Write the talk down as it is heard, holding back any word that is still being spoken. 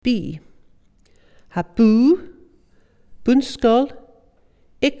B. Ha bú, bunscoil,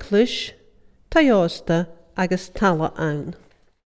 iclis, taosta agus talla ann.